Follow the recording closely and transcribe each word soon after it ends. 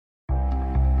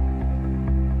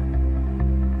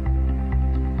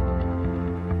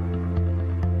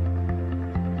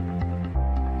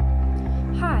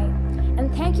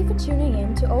for tuning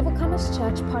in to Overcomers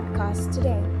Church podcast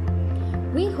today.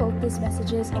 We hope these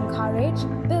messages encourage,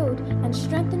 build, and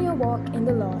strengthen your walk in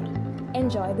the Lord.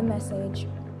 Enjoy the message.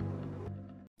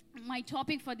 My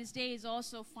topic for this day is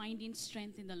also finding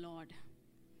strength in the Lord.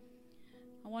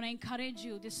 I want to encourage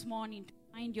you this morning to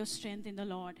find your strength in the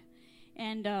Lord.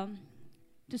 And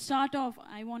to start off,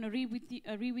 I want to read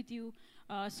with you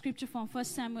scripture from 1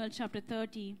 Samuel chapter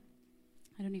 30.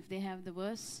 I don't know if they have the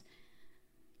verse.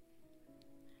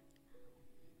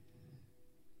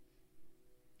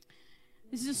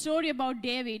 This is a story about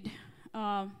David,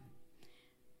 how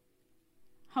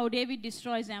David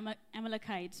destroys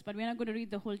Amalekites. But we're not going to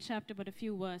read the whole chapter, but a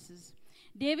few verses.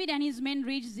 David and his men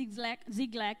reached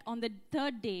Ziklag on the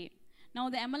third day. Now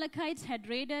the Amalekites had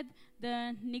raided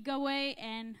the Negewah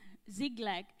and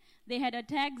Ziklag. They had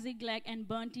attacked Ziklag and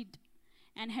burnt it,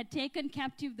 and had taken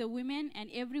captive the women and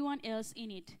everyone else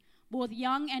in it, both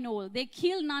young and old. They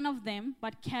killed none of them,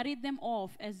 but carried them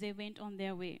off as they went on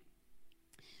their way.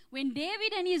 When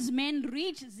David and his men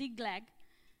reached Ziklag,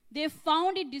 they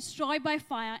found it destroyed by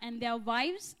fire, and their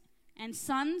wives and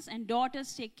sons and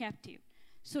daughters taken captive.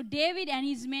 So David and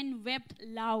his men wept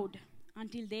loud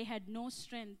until they had no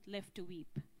strength left to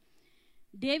weep.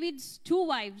 David's two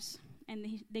wives,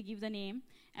 and they give the name,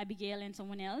 Abigail and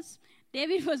someone else.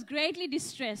 David was greatly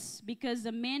distressed because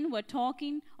the men were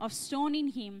talking of stoning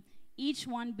him, each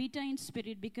one bitter in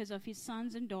spirit because of his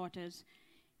sons and daughters.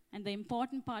 And the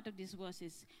important part of this verse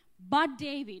is, but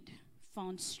David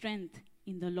found strength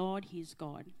in the Lord his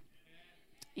God.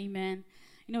 Amen.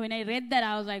 You know, when I read that,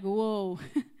 I was like, whoa.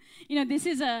 This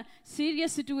is a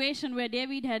serious situation where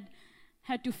David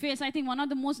had to face, I think, one of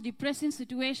the most depressing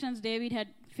situations David had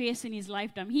faced in his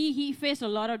lifetime. He faced a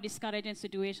lot of discouraging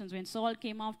situations when Saul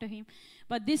came after him.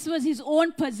 But this was his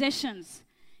own possessions.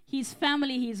 His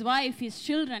family, his wife, his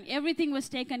children, everything was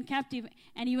taken captive.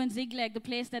 And even Ziklag, the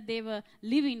place that they were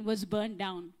living, was burned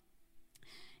down.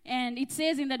 And it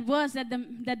says in that verse that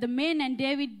the men and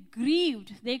David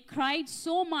grieved. They cried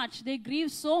so much, they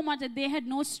grieved so much that they had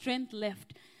no strength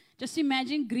left. Just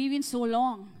imagine grieving so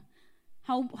long,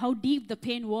 how deep the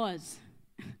pain was.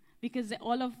 Because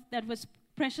all of that was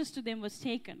precious to them was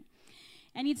taken.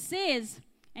 And it says,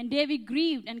 and David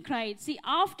grieved and cried. See,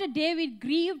 after David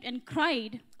grieved and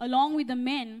cried along with the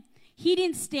men, he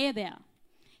didn't stay there.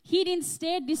 He didn't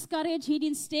stay discouraged. He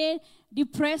didn't stay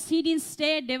depressed. He didn't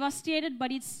stay devastated.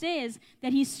 But it says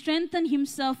that he strengthened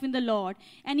himself in the Lord.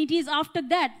 And it is after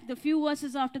that, the few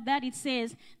verses after that, it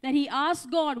says that he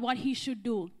asked God what he should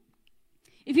do.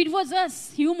 If it was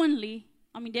us humanly,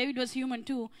 I mean, David was human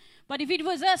too. But if it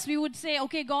was us, we would say,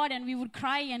 okay, God, and we would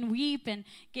cry and weep and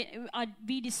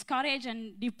be discouraged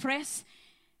and depressed.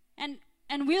 And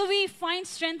will we find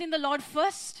strength in the Lord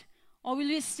first? Or will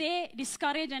we stay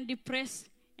discouraged and depressed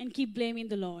and keep blaming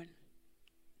the Lord?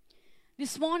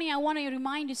 This morning, I want to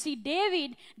remind you, see,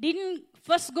 David didn't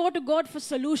first go to God for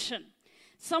solution.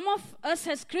 Some of us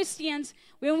as Christians,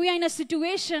 when we are in a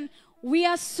situation, we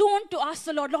are soon to ask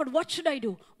the Lord, Lord, what should I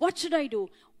do? What should I do?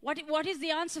 What is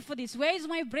the answer for this? Where is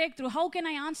my breakthrough? How can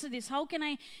I answer this? How can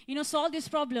I, solve this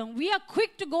problem? We are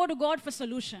quick to go to God for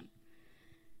solution.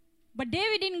 But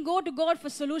David didn't go to God for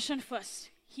solution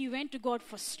first. He went to God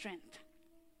for strength.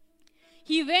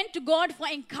 He went to God for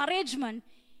encouragement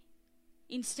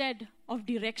instead of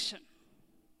direction.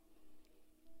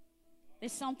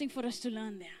 There's something for us to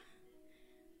learn there.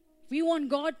 We want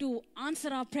God to answer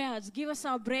our prayers, give us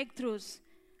our breakthroughs.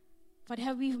 But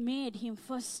have we made Him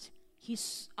first?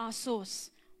 He's our source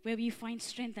where we find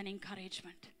strength and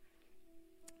encouragement.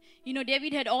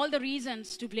 David had all the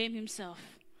reasons to blame himself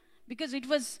because it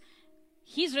was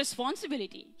his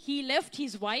responsibility. He left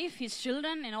his wife, his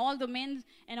children, and all the men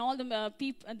and all the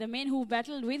people, the men who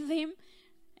battled with him,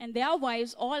 and their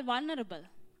wives, all vulnerable,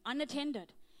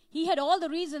 unattended. He had all the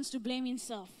reasons to blame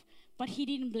himself, but he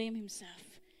didn't blame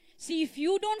himself. See, if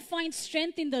you don't find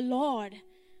strength in the Lord,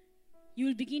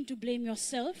 you'll begin to blame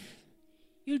yourself.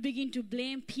 You'll begin to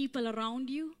blame people around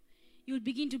you. You'll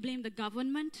begin to blame the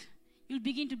government. You'll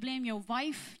begin to blame your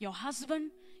wife, your husband,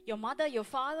 your mother, your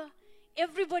father,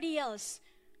 everybody else.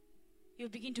 You'll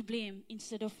begin to blame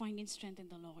instead of finding strength in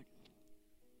the Lord.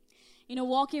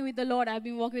 Walking with the Lord, I've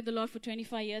been walking with the Lord for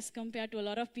 25 years compared to a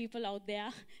lot of people out there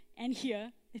and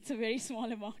here. It's a very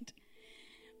small amount.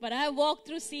 But I have walked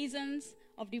through seasons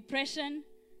of depression,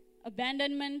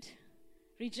 abandonment,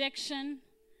 rejection,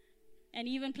 and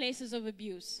even places of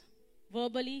abuse,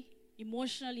 verbally,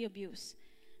 emotionally abuse.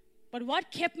 But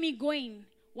what kept me going?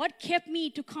 What kept me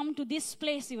to come to this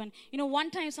place even?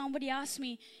 One time somebody asked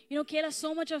me, Kayla,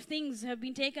 so much of things have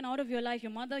been taken out of your life,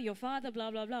 your mother, your father, blah,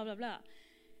 blah, blah, blah, blah.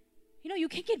 You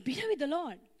can get bitter with the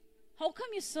Lord. How come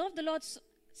you serve the Lord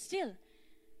still,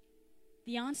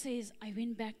 the answer is I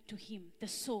went back to Him, the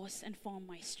source, and found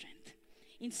my strength.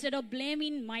 Instead of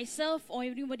blaming myself or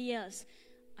everybody else,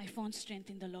 I found strength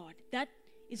in the Lord. That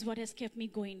is what has kept me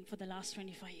going for the last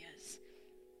 25 years.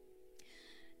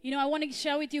 I want to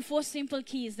share with you 4 simple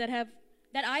keys that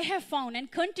I have found and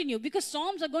continue, because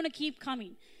storms are going to keep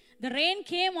coming. The rain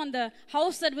came on the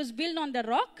house that was built on the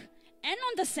rock and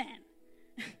on the sand.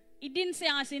 It didn't say,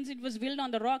 since it was built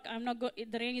on the rock,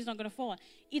 the rain is not going to fall.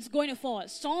 It's going to fall.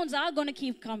 Storms are going to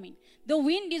keep coming. The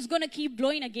wind is going to keep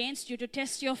blowing against you to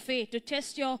test your faith, to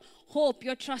test your hope,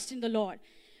 your trust in the Lord.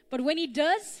 But when it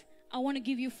does, I want to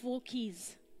give you 4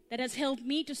 keys that has helped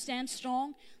me to stand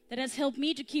strong, that has helped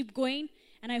me to keep going,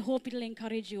 and I hope it will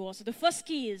encourage you also. The first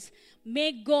key is,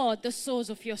 make God the source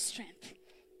of your strength.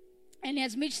 And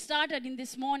as Mitch started in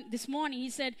this morning, he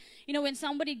said, when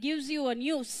somebody gives you a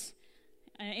news,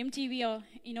 MTV, or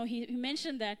he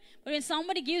mentioned that. But when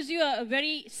somebody gives you a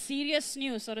very serious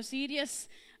news or a serious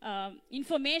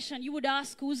information, you would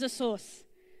ask, who's the source?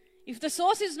 If the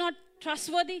source is not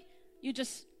trustworthy, you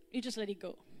just let it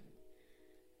go.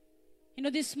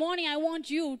 This morning I want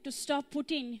you to stop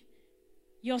putting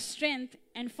your strength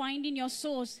and finding your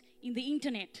source in the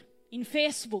internet, in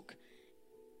Facebook,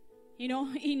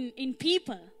 in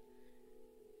people.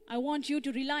 I want you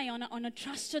to rely on a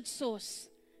trusted source,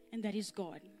 and that is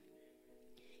God.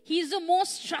 He is the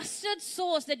most trusted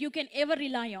source that you can ever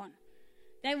rely on.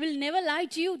 That will never lie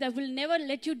to you, that will never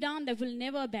let you down, that will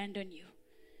never abandon you.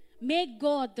 Make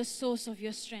God the source of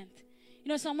your strength.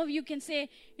 Some of you can say,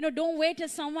 don't wait till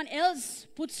someone else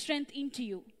puts strength into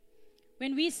you.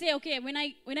 When we say, okay, when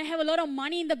I have a lot of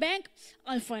money in the bank,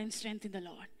 I'll find strength in the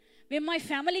Lord. When my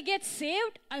family gets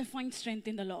saved, I'll find strength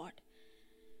in the Lord.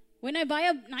 When I buy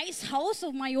a nice house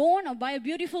of my own or buy a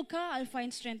beautiful car, I'll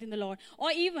find strength in the Lord.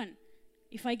 Or even,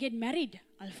 if I get married,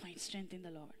 I'll find strength in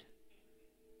the Lord.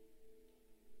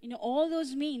 All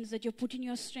those means that you're putting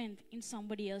your strength in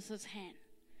somebody else's hand.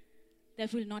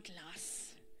 That will not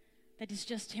last. That is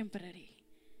just temporary.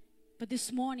 But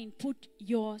this morning, put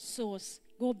your source.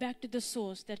 Go back to the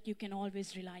source that you can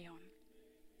always rely on.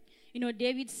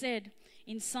 David said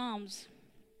in Psalms,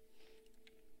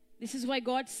 this is why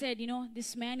God said,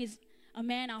 this man is a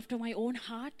man after my own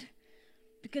heart,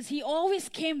 because he always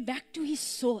came back to his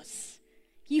source.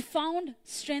 He found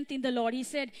strength in the Lord. He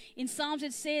said, in Psalms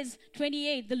it says,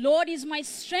 28, the Lord is my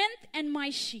strength and my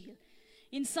shield.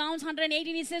 In Psalms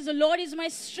 118 it says, the Lord is my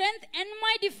strength and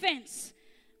my defense.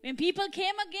 When people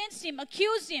came against him,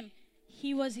 accused him,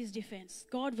 he was his defense.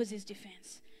 God was his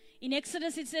defense. In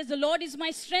Exodus it says, the Lord is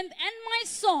my strength and my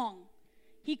song.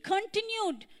 He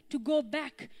continued to go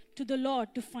back to the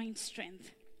Lord to find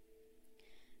strength.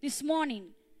 This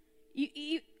morning,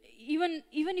 even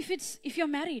if you're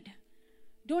married,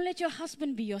 don't let your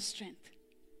husband be your strength.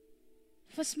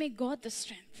 First make God the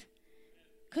strength.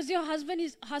 Because your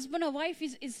husband or wife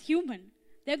is human.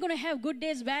 They're going to have good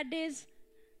days, bad days.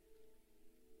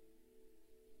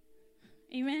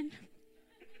 Amen.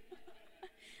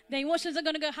 The emotions are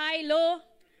going to go high, low.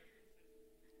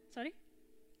 Sorry?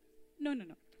 No.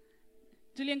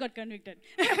 Julian got convicted.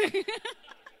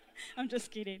 I'm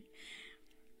just kidding.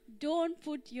 Don't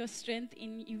put your strength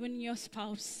in even your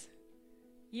spouse.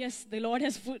 Yes, the Lord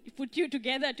has put you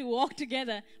together to walk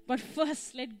together. But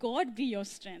first, let God be your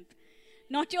strength.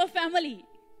 Not your family.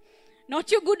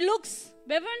 Not your good looks,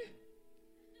 Bevan.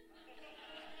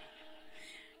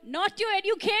 Not your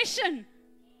education.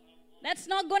 That's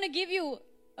not going to give you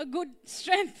a good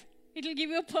strength. It will give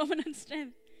you a permanent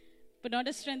strength. But not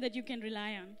a strength that you can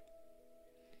rely on.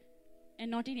 And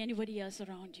not in anybody else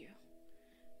around you.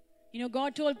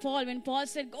 God told Paul, when Paul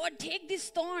said, God, take this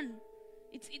thorn.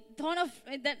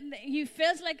 He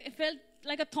felt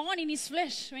like a thorn in his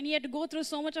flesh when he had to go through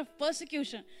so much of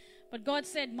persecution. But God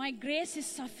said, my grace is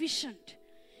sufficient.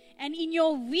 And in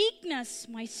your weakness,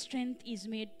 my strength is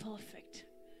made perfect.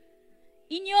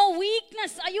 In your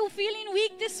weakness, are you feeling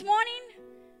weak this morning?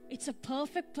 It's a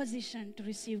perfect position to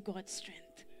receive God's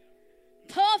strength.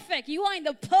 Perfect. You are in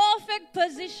the perfect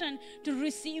position to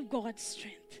receive God's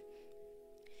strength.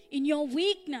 In your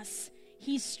weakness,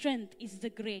 His strength is the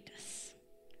greatest.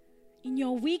 In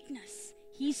your weakness,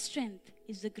 His strength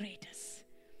is the greatest.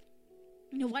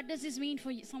 What does this mean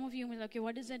for you? Some of you will be like, okay,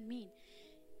 what does that mean?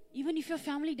 Even if your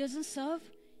family doesn't serve,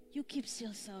 you keep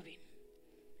still serving.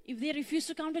 If they refuse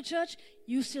to come to church,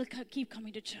 you still keep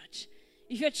coming to church.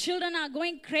 If your children are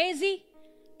going crazy,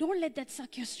 don't let that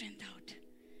suck your strength out.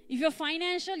 If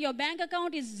your bank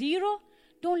account is zero,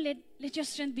 don't let your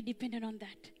strength be dependent on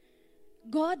that.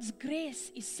 God's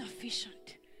grace is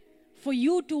sufficient for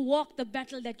you to walk the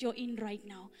battle that you're in right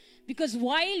now. Because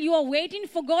while you are waiting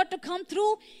for God to come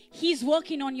through, He's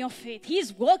working on your faith.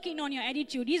 He's working on your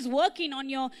attitude. He's working on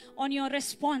your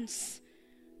response,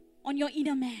 on your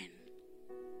inner man.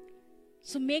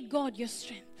 So make God your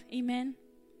strength. Amen.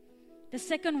 The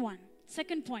second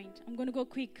point, I'm going to go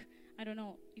quick. I don't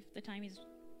know if the time is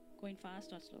going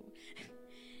fast or slow.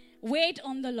 Wait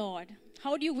on the Lord.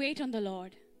 How do you wait on the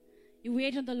Lord? You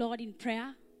wait on the Lord in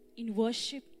prayer, in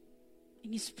worship,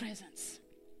 in His presence.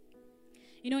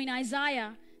 In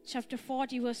Isaiah chapter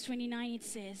 40 verse 29 it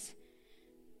says,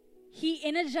 He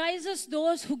energizes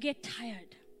those who get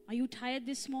tired. Are you tired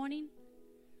this morning?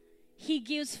 He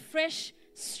gives fresh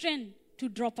strength to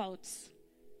dropouts.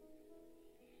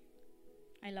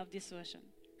 I love this version.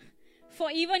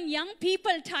 For even young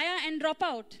people tire and drop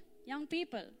out. Young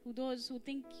people, those who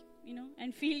think,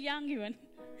 and feel young even.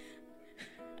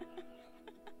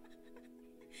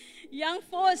 Young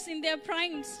folks in their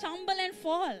prime stumble and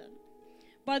fall.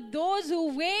 But those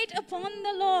who wait upon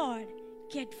the Lord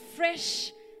get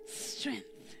fresh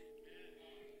strength.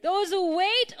 Those who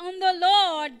wait on the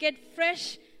Lord get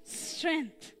fresh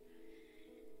strength.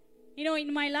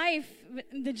 In my life,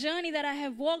 the journey that I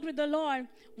have walked with the Lord,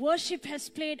 worship has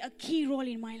played a key role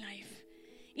in my life.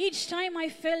 Each time I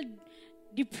felt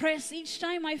depressed, each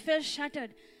time I felt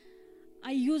shattered,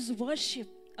 I use worship,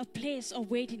 a place of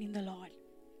waiting in the Lord.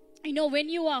 When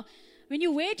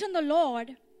you wait on the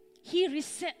Lord, He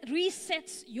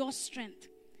resets your strength.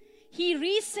 He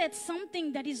resets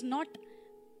something that is not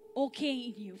okay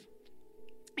in you.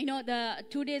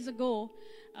 2 days ago,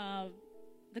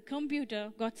 the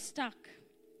computer got stuck.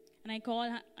 And I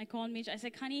called Mitch. I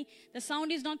said, honey, the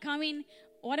sound is not coming.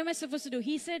 What am I supposed to do?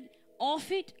 He said,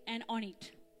 off it and on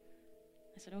it.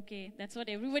 I said, okay, that's what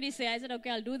everybody say. I said,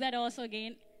 okay, I'll do that also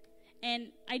again.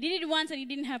 And I did it once and it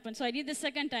didn't happen. So I did the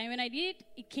second time. When I did it,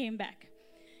 it came back.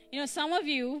 Some of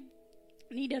you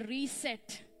need a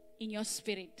reset in your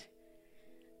spirit.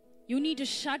 You need to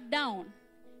shut down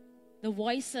the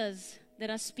voices that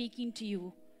are speaking to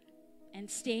you and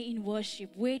stay in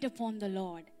worship. Wait upon the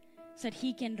Lord so that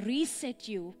He can reset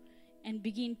you and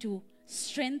begin to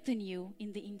strengthen you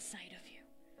in the inside of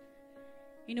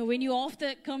you. When you're off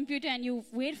the computer and you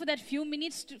wait for that few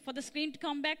minutes for the screen to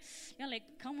come back, you're like,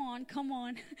 come on.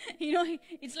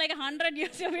 It's like 100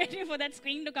 years you're waiting for that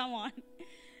screen to come on.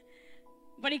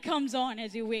 But it comes on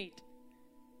as you wait.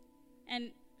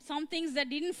 And some things that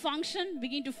didn't function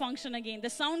begin to function again. The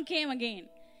sound came again.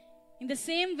 In the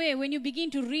same way, when you begin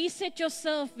to reset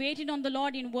yourself, waiting on the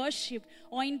Lord in worship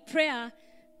or in prayer,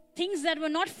 things that were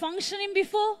not functioning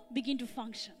before begin to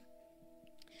function.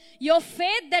 Your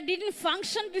faith that didn't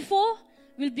function before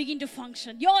will begin to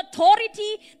function. Your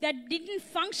authority that didn't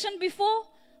function before,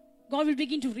 God will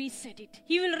begin to reset it.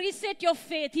 He will reset your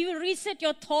faith. He will reset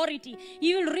your authority.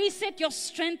 He will reset your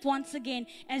strength once again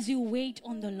as you wait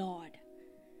on the Lord.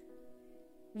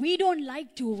 We don't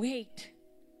like to wait.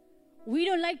 We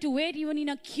don't like to wait even in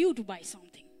a queue to buy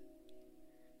something.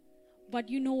 But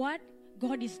you know what?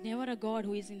 God is never a God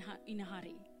who is in a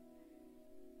hurry.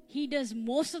 He does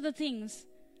most of the things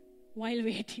while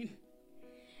waiting.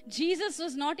 Jesus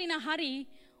was not in a hurry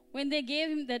when they gave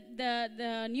him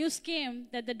the news came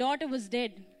that the daughter was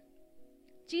dead.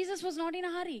 Jesus was not in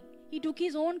a hurry. He took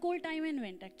his own cool time and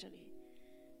went actually.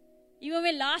 Even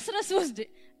when Lazarus was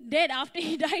dead after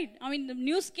he died, the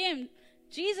news came,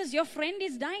 Jesus, your friend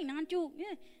is dying, aren't you?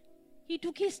 Yeah. He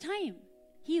took his time.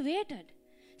 He waited.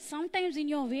 Sometimes in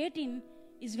your waiting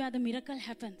is where the miracle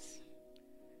happens.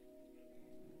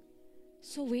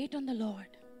 So wait on the Lord.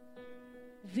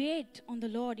 Wait on the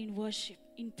Lord in worship,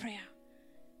 in prayer.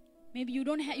 Maybe you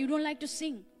don't like to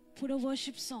sing. Put a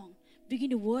worship song. Begin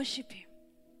to worship Him.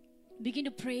 Begin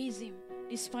to praise Him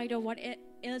despite of what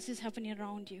else is happening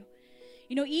around you.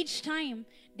 Each time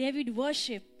David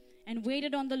worshiped and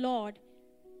waited on the Lord,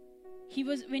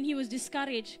 when he was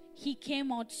discouraged, he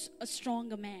came out a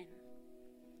stronger man.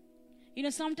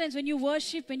 Sometimes when you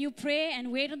worship, when you pray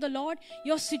and wait on the Lord,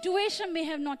 your situation may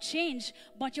have not changed,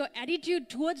 but your attitude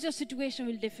towards your situation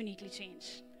will definitely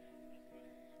change.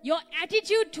 Your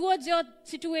attitude towards your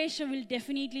situation will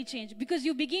definitely change because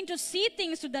you begin to see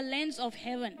things through the lens of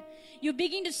heaven. You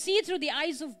begin to see through the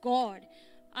eyes of God,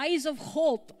 eyes of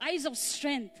hope, eyes of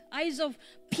strength, eyes of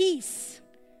peace.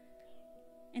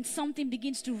 And something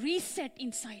begins to reset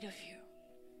inside of you.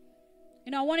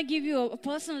 I want to give you a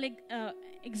personal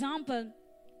example.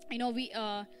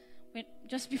 When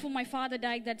just before my father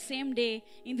died, that same day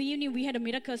in the evening we had a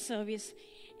miracle service,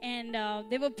 And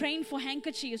they were praying for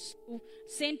handkerchiefs to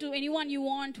send to anyone you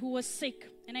want who was sick.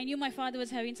 And I knew my father was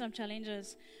having some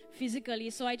challenges physically.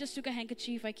 So I just took a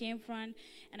handkerchief. I came front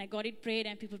and I got it prayed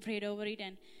and people prayed over it.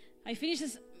 And I finished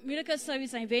this miracle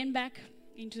service. I went back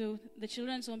into the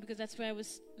children's home because that's where I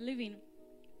was living.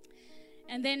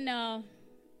 And then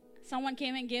someone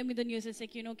came and gave me the news. They said,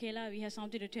 you know, Kayla, we have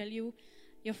something to tell you.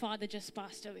 Your father just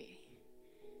passed away.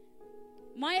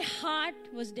 My heart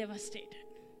was devastated.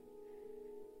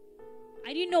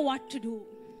 I didn't know what to do.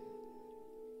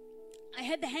 I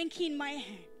had the hanky in my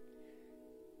hand.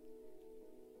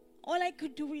 All I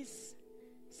could do is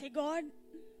say, God,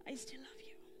 I still love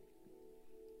you.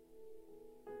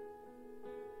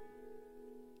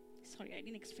 Sorry, I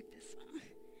didn't expect this.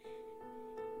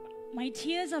 My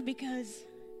tears are because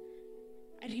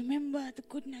I remember the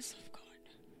goodness of God.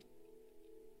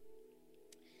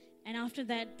 And after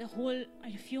that,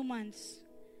 a few months,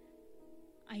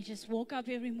 I just woke up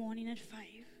every morning at 5.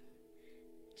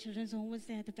 Children's home was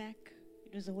there at the back.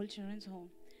 It was the whole children's home.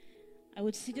 I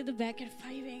would sit at the back at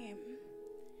 5 a.m.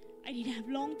 I didn't have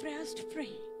long prayers to pray.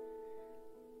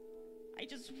 I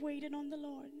just waited on the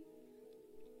Lord.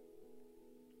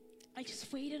 I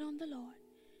just waited on the Lord.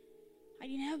 I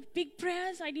didn't have big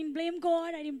prayers. I didn't blame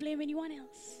God. I didn't blame anyone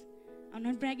else. I'm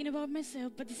not bragging about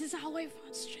myself, but this is how I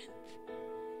found strength.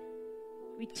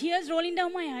 With tears rolling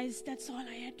down my eyes, that's all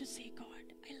I had to say, God,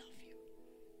 I love you.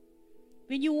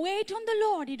 When you wait on the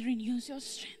Lord, it renews your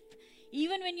strength.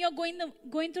 Even when you're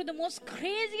going through the most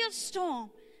craziest storm,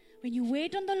 when you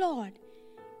wait on the Lord,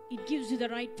 it gives you the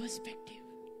right perspective.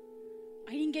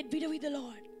 I didn't get bitter with the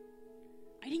Lord.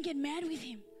 I didn't get mad with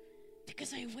Him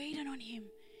because I waited on Him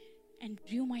and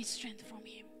drew my strength from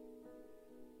Him.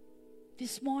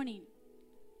 This morning,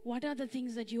 what are the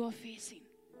things that you are facing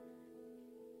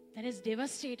that has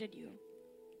devastated you?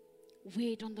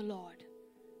 Wait on the Lord.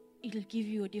 It'll give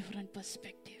you a different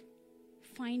perspective.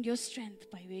 Find your strength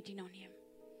by waiting on Him.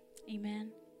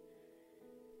 Amen.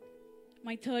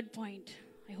 My third point.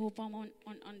 I hope I'm on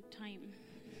time.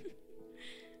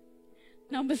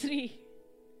 Number 3.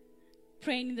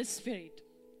 Praying in the Spirit.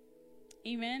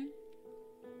 Amen.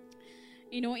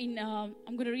 You know,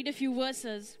 I'm going to read a few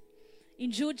verses.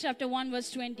 In Jude chapter 1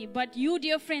 verse 20. But you,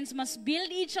 dear friends, must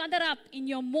build each other up in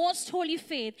your most holy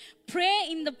faith. Pray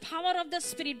in the power of the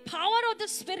Spirit. Power of the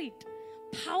Spirit.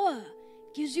 Power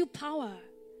gives you power.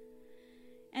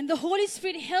 And the Holy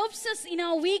Spirit helps us in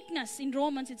our weakness. In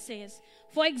Romans it says.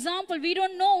 For example, we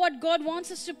don't know what God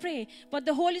wants us to pray. But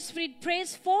the Holy Spirit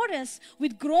prays for us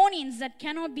with groanings that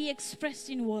cannot be expressed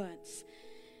in words.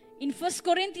 In 1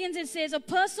 Corinthians it says, a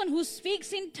person who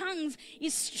speaks in tongues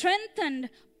is strengthened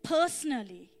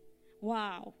personally.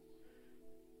 Wow.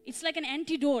 It's like an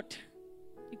antidote.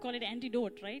 You call it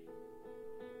antidote, right?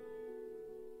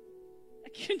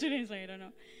 I don't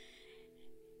know.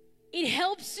 It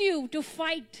helps you to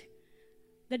fight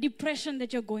the depression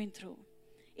that you're going through.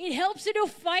 It helps you to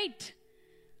fight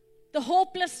the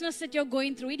hopelessness that you're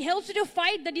going through. It helps you to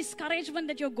fight the discouragement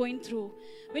that you're going through.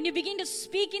 When you begin to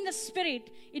speak in the Spirit,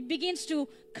 it begins to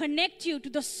connect you to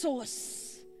the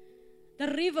source, the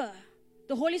river.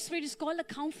 The Holy Spirit is called the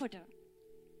Comforter.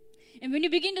 And when you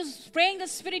begin to pray in the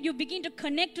Spirit, you begin to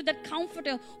connect to that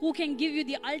Comforter who can give you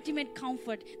the ultimate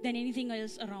comfort than anything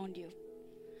else around you.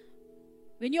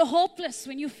 When you're hopeless,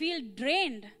 when you feel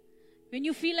drained, when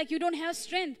you feel like you don't have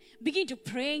strength, begin to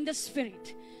pray in the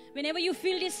Spirit. Whenever you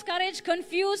feel discouraged,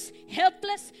 confused,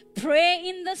 helpless, pray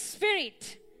in the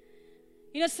Spirit.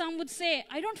 You know, some would say,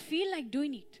 I don't feel like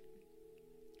doing it.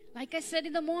 Like I said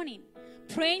in the morning,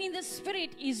 praying in the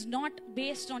Spirit is not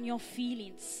based on your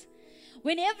feelings.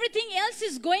 When everything else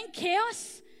is going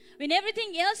chaos, when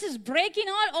everything else is breaking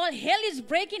out, all hell is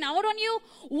breaking out on you,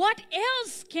 what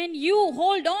else can you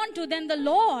hold on to than the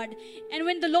Lord? And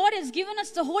when the Lord has given us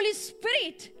the Holy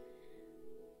Spirit,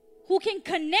 who can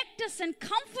connect us and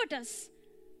comfort us,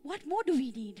 what more do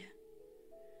we need?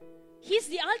 He's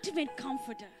the ultimate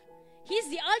comforter. He's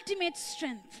the ultimate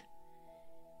strength.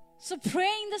 So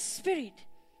pray in the Spirit.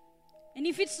 And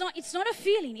if it's not a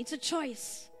feeling, it's a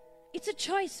choice. It's a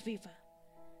choice, people.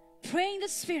 Pray in the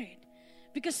Spirit.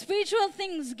 Because spiritual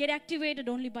things get activated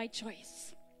only by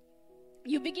choice.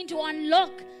 You begin to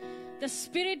unlock the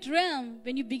spirit realm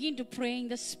when you begin to pray in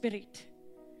the Spirit.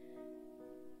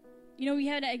 You know, we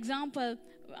had an example.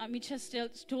 Mitch has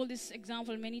told this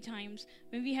example many times.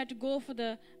 When we had to go for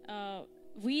the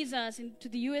visas to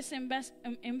the U.S.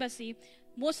 embassy,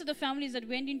 most of the families that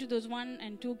went into those 1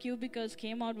 and 2 cubicles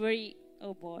came out very,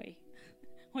 oh boy.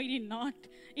 Oh,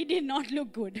 it did not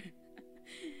look good.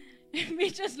 We're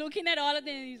just looking at all of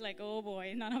them, and he's like, oh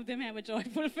boy, none of them have a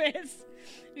joyful face.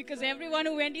 Because everyone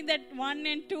who went in that 1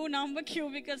 and 2 number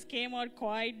cubicles came out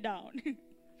quite down.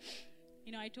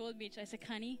 I told Mitch, I said,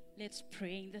 honey, let's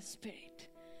pray in the Spirit.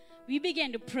 We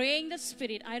began to pray in the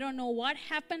Spirit. I don't know what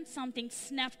happened. Something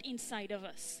snapped inside of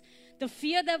us. The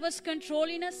fear that was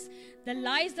controlling us, the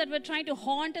lies that were trying to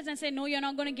haunt us and say, no, you're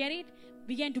not going to get it,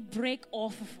 began to break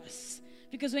off of us.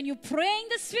 Because when you pray in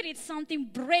the Spirit, something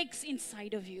breaks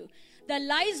inside of you. The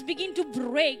lies begin to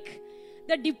break.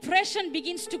 The depression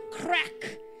begins to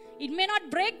crack. It may not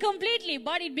break completely,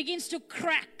 but it begins to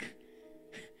crack.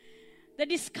 The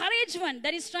discouragement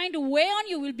that is trying to weigh on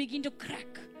you will begin to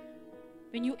crack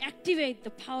when you activate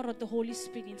the power of the Holy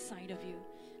Spirit inside of you.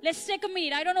 Let's take a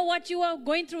minute. I don't know what you are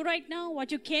going through right now,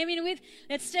 what you came in with.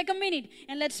 Let's take a minute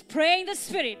and let's pray in the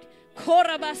Spirit. Tap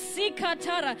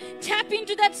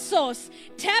into that source.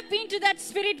 Tap into that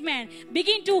spirit man.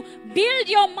 Begin to build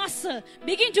your muscle.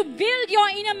 Begin to build your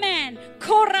inner man.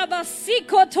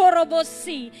 Korabasiko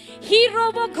torobosi.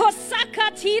 Hiroboko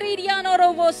sakatiridiano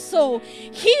roboso.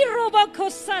 Hiroboko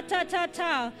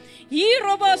satatata.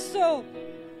 Hiroboso.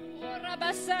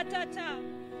 Orabasatata.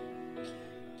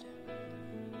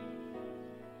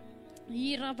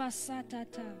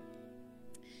 Hirabasatata.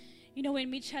 When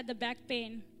Mitch had the back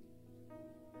pain,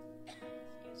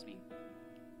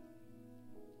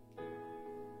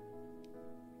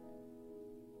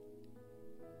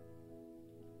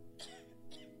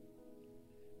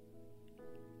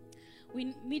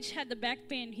 when Mitch had the back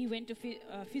pain, he went to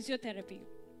physiotherapy.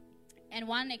 And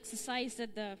one exercise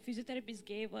that the physiotherapist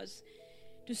gave was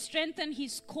to strengthen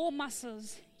his core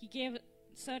muscles. He gave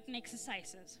certain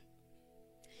exercises.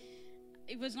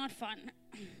 It was not fun.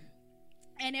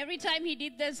 And every time he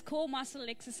did those core muscle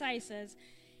exercises,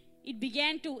 it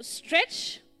began to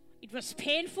stretch. It was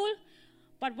painful.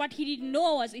 But what he didn't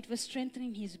know was it was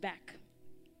strengthening his back.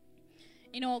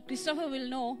 Christopher will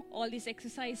know all these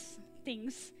exercise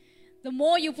things. The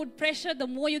more you put pressure, the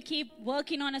more you keep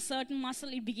working on a certain muscle,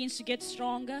 it begins to get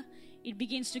stronger. It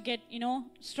begins to get,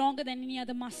 stronger than any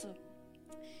other muscle.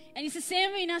 And it's the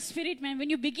same way in our spirit man.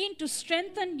 When you begin to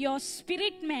strengthen your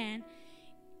spirit man,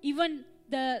 even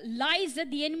the lies that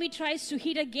the enemy tries to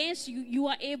hit against you, you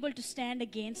are able to stand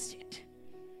against it.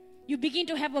 You begin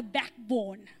to have a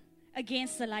backbone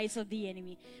against the lies of the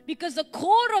enemy. Because the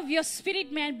core of your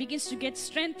spirit man begins to get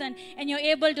strengthened and you're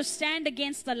able to stand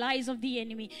against the lies of the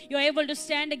enemy. You're able to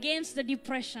stand against the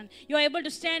depression. You're able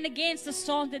to stand against the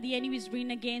storm that the enemy is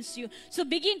bringing against you. So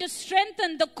begin to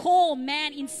strengthen the core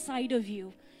man inside of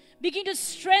you. Begin to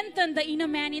strengthen the inner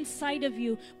man inside of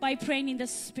you by praying in the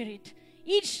Spirit.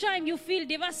 Each time you feel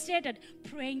devastated,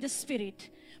 pray in the Spirit.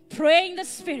 Pray in the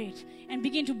Spirit and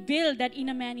begin to build that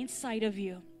inner man inside of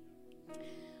you.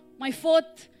 My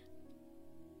fourth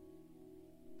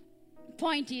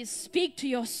point is speak to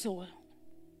your soul.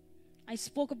 I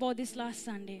spoke about this last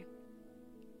Sunday.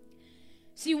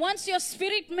 See, once your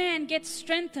spirit man gets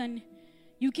strengthened,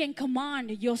 you can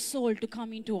command your soul to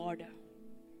come into order.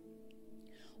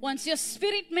 Once your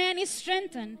spirit man is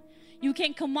strengthened, you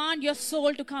can command your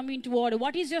soul to come into order.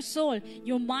 What is your soul?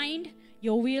 Your mind,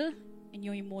 your will, and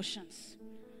your emotions.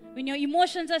 When your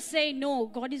emotions are saying, no,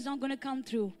 God is not going to come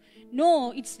through.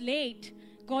 No, it's late.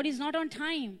 God is not on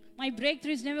time. My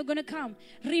breakthrough is never going to come.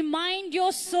 Remind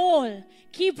your soul.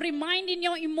 Keep reminding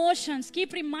your emotions.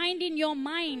 Keep reminding your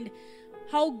mind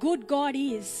how good God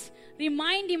is.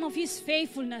 Remind Him of His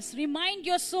faithfulness. Remind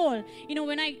your soul.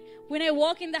 When I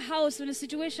walk in the house, when a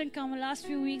situation comes, last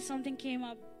few weeks something came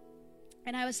up.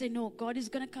 And I would say, no, God is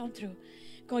going to come through.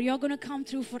 God, you're going to come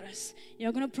through for us.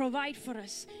 You're going to provide for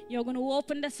us. You're going to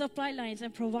open the supply lines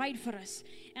and provide for us.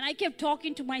 And I kept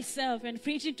talking to myself and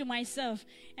preaching to myself.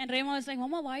 And Rema was like,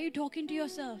 Mama, why are you talking to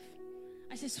yourself?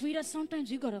 I said, sweetheart,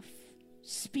 sometimes you got to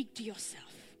speak to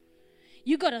yourself.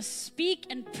 You got to speak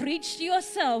and preach to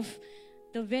yourself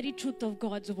the very truth of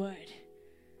God's word.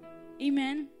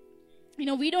 Amen.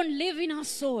 We don't live in our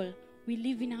soul. We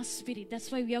live in our spirit. That's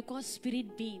why we are called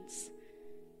spirit beings.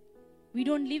 We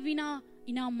don't live in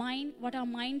our mind, what our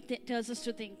mind tells us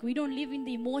to think. We don't live in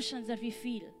the emotions that we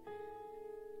feel.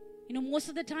 Most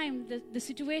of the time, the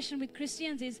situation with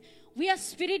Christians is we are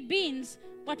spirit beings,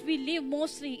 but we live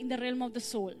mostly in the realm of the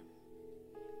soul.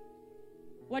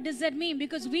 What does that mean?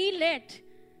 Because we let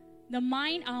our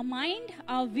mind,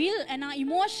 our will, and our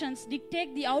emotions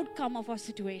dictate the outcome of our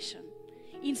situation,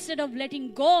 instead of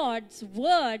letting God's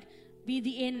word be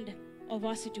the end of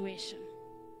our situation.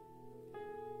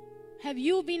 Have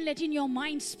you been letting your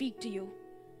mind speak to you?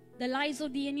 The lies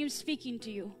of the enemy speaking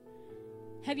to you?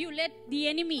 Have you let the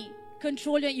enemy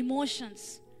control your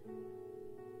emotions?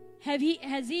 Has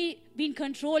he been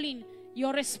controlling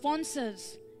your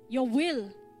responses, your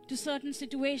will to certain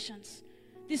situations.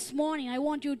 This morning, I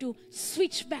want you to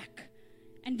switch back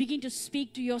and begin to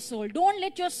speak to your soul. Don't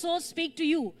let your soul speak to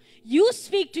you. You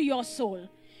speak to your soul.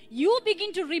 You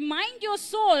begin to remind your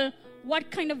soul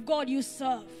what kind of God you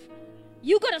serve.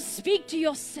 You got to speak to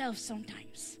yourself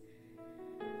sometimes.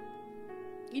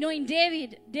 In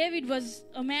David was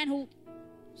a man who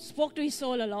spoke to his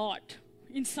soul a lot.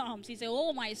 In Psalms, he said,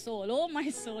 oh my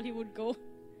soul, he would go.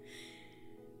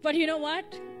 But you know what?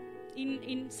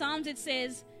 In Psalms it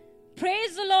says,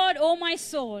 praise the Lord, O my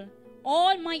soul.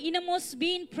 All my innermost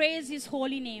being, praise his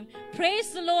holy name.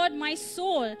 Praise the Lord, my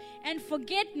soul, and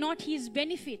forget not his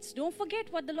benefits. Don't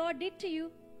forget what the Lord did to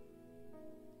you.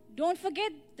 Don't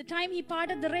forget the time he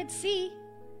parted the Red Sea.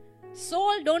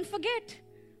 Soul, don't forget.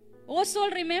 Oh soul,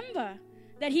 remember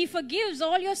that he forgives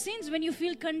all your sins when you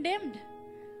feel condemned.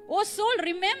 Oh soul,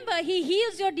 remember he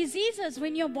heals your diseases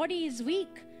when your body is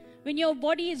weak, when your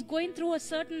body is going through a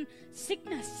certain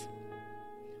sickness.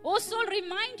 Oh soul,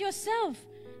 remind yourself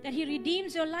that he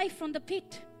redeems your life from the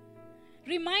pit.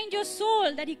 Remind your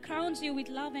soul that he crowns you with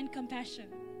love and compassion.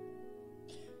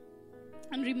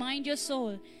 And remind your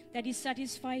soul that he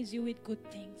satisfies you with good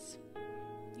things.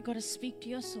 You got to speak to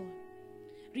your soul.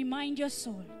 Remind your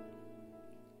soul.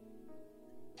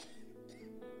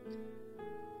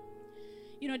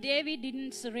 David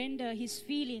didn't surrender his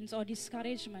feelings or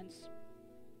discouragements.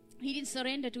 He didn't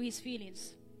surrender to his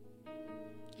feelings.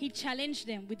 He challenged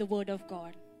them with the word of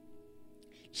God.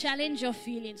 Challenge your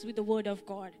feelings with the word of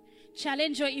God.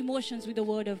 Challenge your emotions with the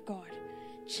word of God.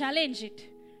 Challenge it.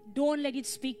 Don't let it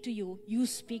speak to you. You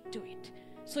speak to it.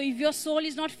 So if your soul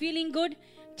is not feeling good,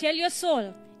 tell your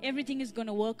soul, everything is going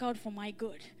to work out for my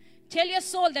good. Tell your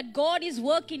soul that God is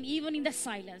working even in the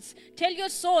silence. Tell your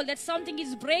soul that something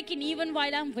is breaking even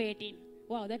while I'm waiting.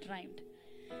 Wow, that rhymed.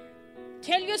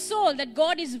 Tell your soul that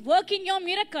God is working your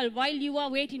miracle while you are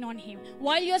waiting on him.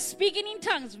 While you're speaking in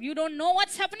tongues, you don't know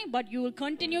what's happening, but you will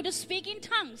continue to speak in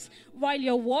tongues. While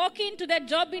you're walking to that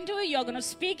job interview, you're going to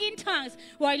speak in tongues.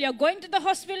 While you're going to the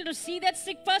hospital to see that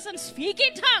sick person, speak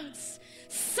in tongues.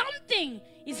 Something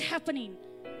is happening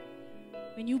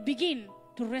when you begin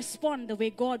to respond the way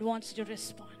God wants you to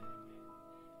respond.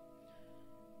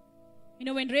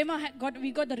 When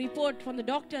we got the report from the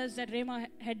doctors that Rema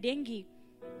had dengue,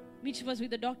 which was with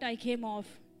the doctor I came off,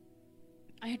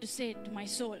 I had to say to my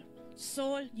soul,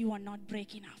 soul, you are not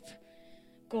breaking up.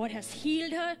 God has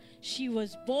healed her. She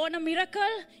was born a miracle.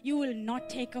 You will not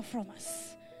take her from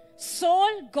us.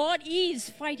 Soul, God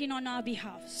is fighting on our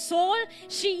behalf. Soul,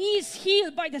 she is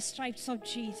healed by the stripes of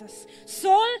Jesus.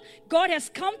 Soul, God has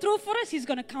come through for us. He's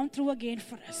going to come through again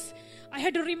for us. I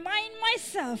had to remind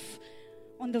myself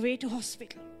on the way to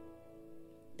hospital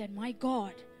that my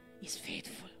God is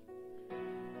faithful.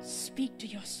 Speak to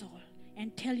your soul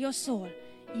and tell your soul,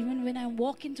 even when I'm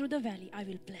walking through the valley, I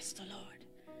will bless the Lord.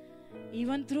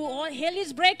 Even through all hell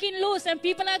is breaking loose and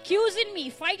people are accusing me,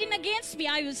 fighting against me,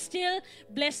 I will still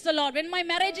bless the Lord. When my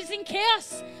marriage is in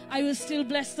chaos, I will still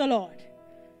bless the Lord.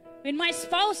 When my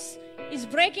spouse is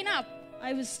breaking up,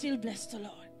 I will still bless the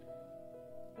Lord.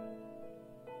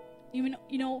 Even,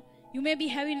 you may be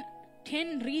having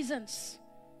 10 reasons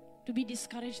to be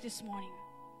discouraged this morning.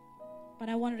 But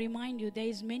I want to remind you, there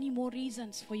is many more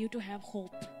reasons for you to have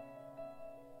hope.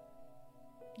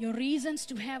 Your reasons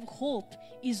to have hope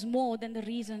is more than the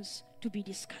reasons to be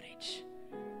discouraged.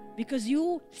 Because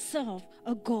you serve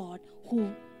a God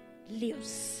who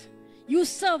lives. You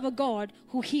serve a God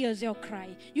who hears your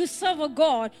cry. You serve a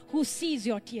God who sees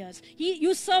your tears.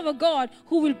 You serve a God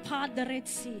who will part the Red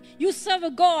Sea. You serve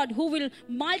a God who will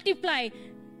multiply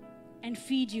and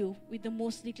feed you with the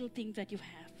most little things that you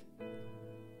have.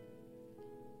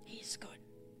 He is good.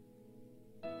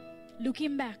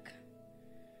 Looking back,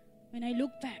 when I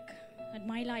look back at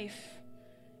my life,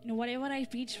 whatever I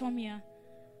preach from here,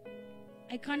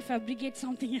 I can't fabricate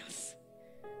something else.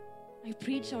 I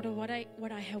preach out of what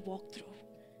I have walked through.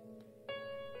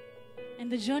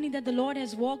 And the journey that the Lord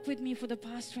has walked with me for the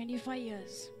past 25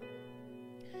 years.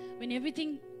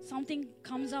 When something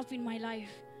comes up in my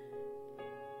life,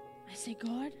 I say,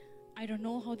 God, I don't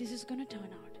know how this is going to turn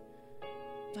out,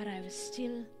 but I will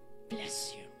still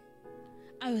bless you.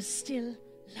 I will still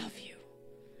love you.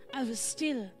 I will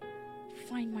still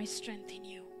find my strength in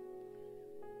you.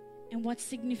 And what's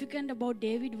significant about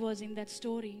David was in that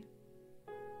story,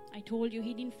 I told you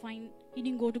he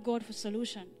didn't go to God for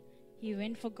solution. He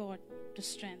went for God to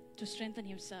strengthen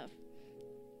himself.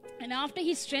 And after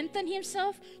he strengthened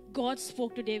himself, God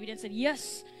spoke to David and said,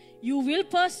 yes, you will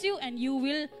pursue and you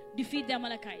will defeat the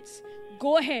Amalekites.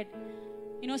 Go ahead.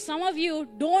 Some of you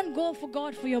don't go for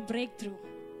God for your breakthrough.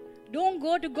 Don't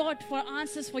go to God for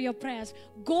answers for your prayers.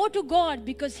 Go to God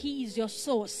because He is your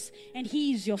source and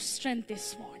He is your strength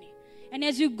this morning. And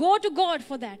as you go to God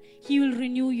for that, He will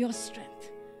renew your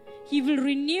strength. He will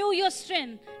renew your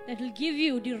strength that will give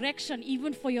you direction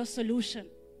even for your solution.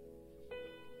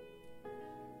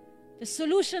 The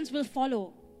solutions will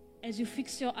follow as you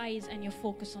fix your eyes and your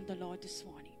focus on the Lord this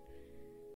morning.